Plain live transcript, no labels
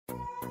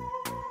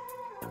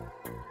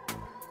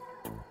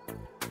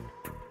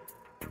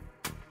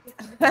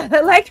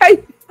Like,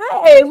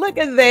 hey, look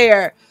at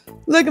there.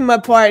 Look at my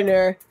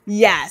partner.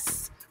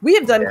 Yes. We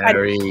have done quite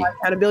a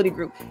accountability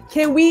group.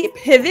 Can we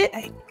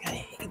pivot?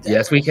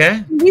 Yes, we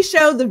can. We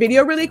show the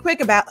video really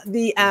quick about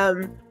the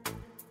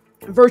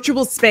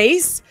virtual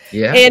space.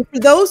 Yeah. And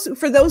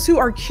for those who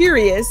are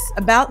curious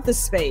about the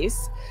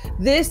space,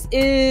 this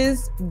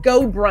is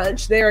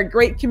GoBrunch. They're a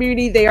great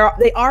community. They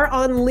are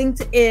on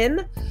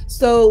LinkedIn.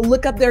 So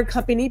look up their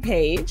company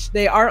page.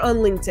 They are on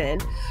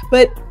LinkedIn.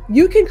 But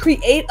you can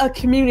create a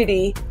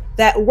community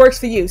that works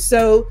for you.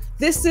 So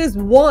this is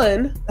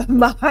one of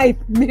my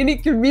many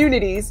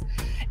communities.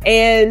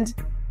 And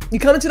you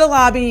come into the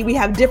lobby, we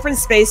have different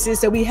spaces.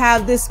 So we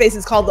have this space,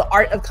 it's called the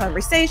Art of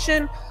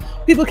Conversation.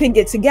 People can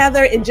get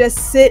together and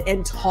just sit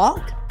and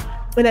talk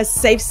in a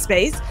safe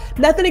space.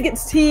 Nothing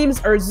against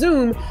Teams or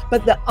Zoom,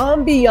 but the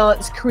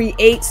ambiance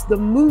creates the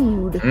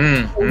mood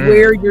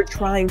where you're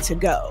trying to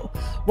go.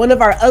 One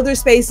of our other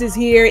spaces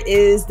here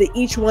is the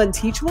Each One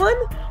Teach One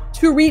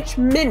to reach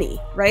many,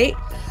 right?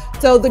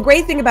 So the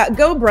great thing about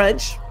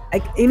GoBrunch,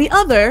 like any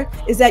other,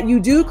 is that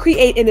you do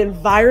create an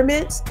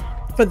environment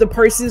for the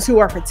persons who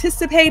are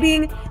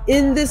participating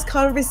in this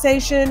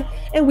conversation,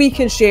 and we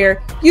can share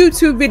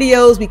YouTube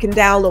videos, we can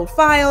download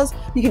files,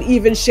 we can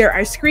even share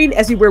our screen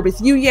as we were with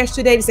you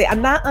yesterday to say,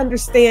 I'm not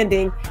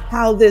understanding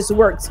how this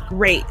works.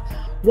 Great.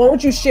 Why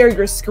don't you share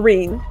your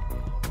screen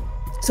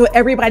so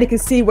everybody can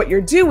see what you're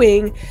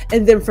doing,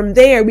 and then from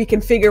there we can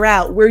figure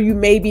out where you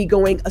may be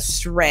going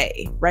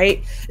astray,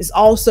 right? It's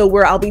also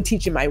where I'll be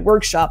teaching my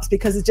workshops,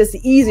 because it's just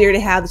easier to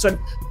have the sort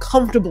of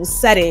comfortable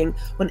setting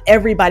when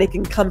everybody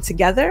can come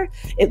together.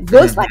 It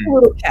looks like a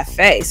little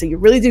cafe, so you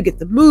really do get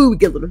the mood,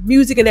 get a little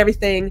music and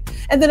everything.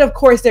 And then of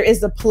course there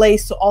is a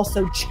place to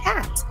also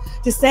chat,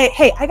 to say,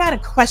 hey, I got a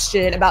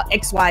question about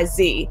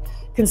XYZ.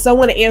 Can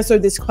someone answer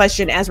this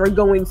question as we're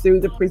going through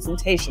the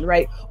presentation,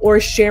 right? Or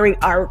sharing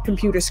our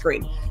computer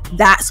screen.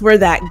 That's where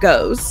that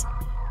goes.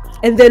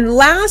 And then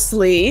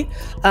lastly,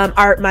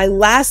 my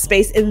last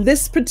space in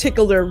this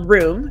particular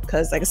room,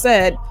 because like I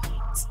said,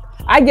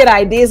 I get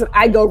ideas and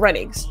I go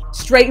running,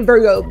 straight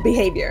Virgo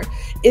behavior,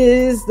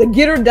 is the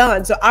Get Her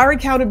Done. So our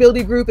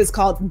accountability group is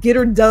called Get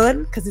Her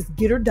Done, because it's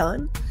Get Her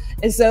Done.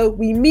 And so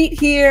we meet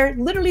here,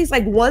 literally it's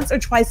like once or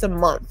twice a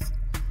month.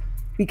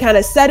 We kind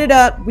of set it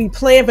up, we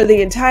plan for the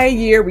entire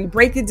year, we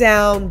break it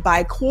down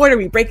by quarter,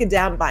 we break it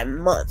down by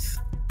month,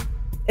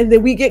 and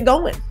then we get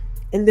going,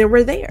 and then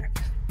we're there.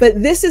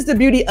 But this is the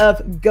beauty of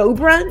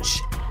GoBrunch.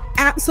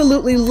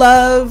 Absolutely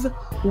love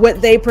what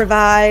they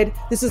provide.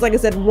 This is, like I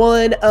said,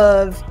 one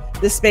of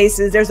the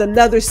spaces. There's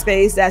another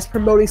space that's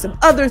promoting some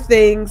other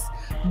things,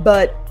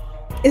 but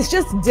it's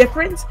just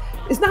different.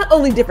 It's not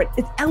only different,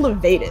 it's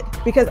elevated,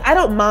 because I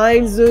don't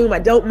mind Zoom, I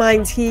don't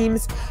mind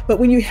Teams, but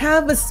when you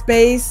have a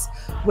space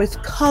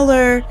with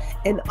color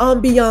and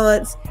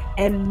ambiance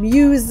and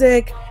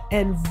music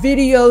and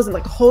videos and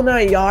like a whole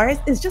 9 yards,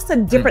 it's just a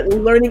different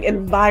learning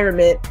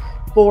environment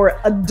for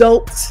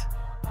adult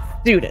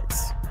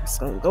students.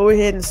 So go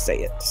ahead and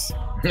say it.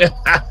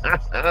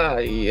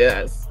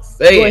 Yes,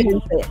 say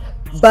it.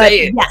 But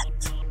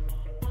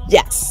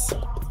yes.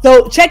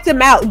 So check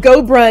them out.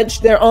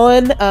 GoBrunch. They're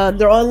on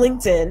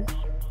LinkedIn.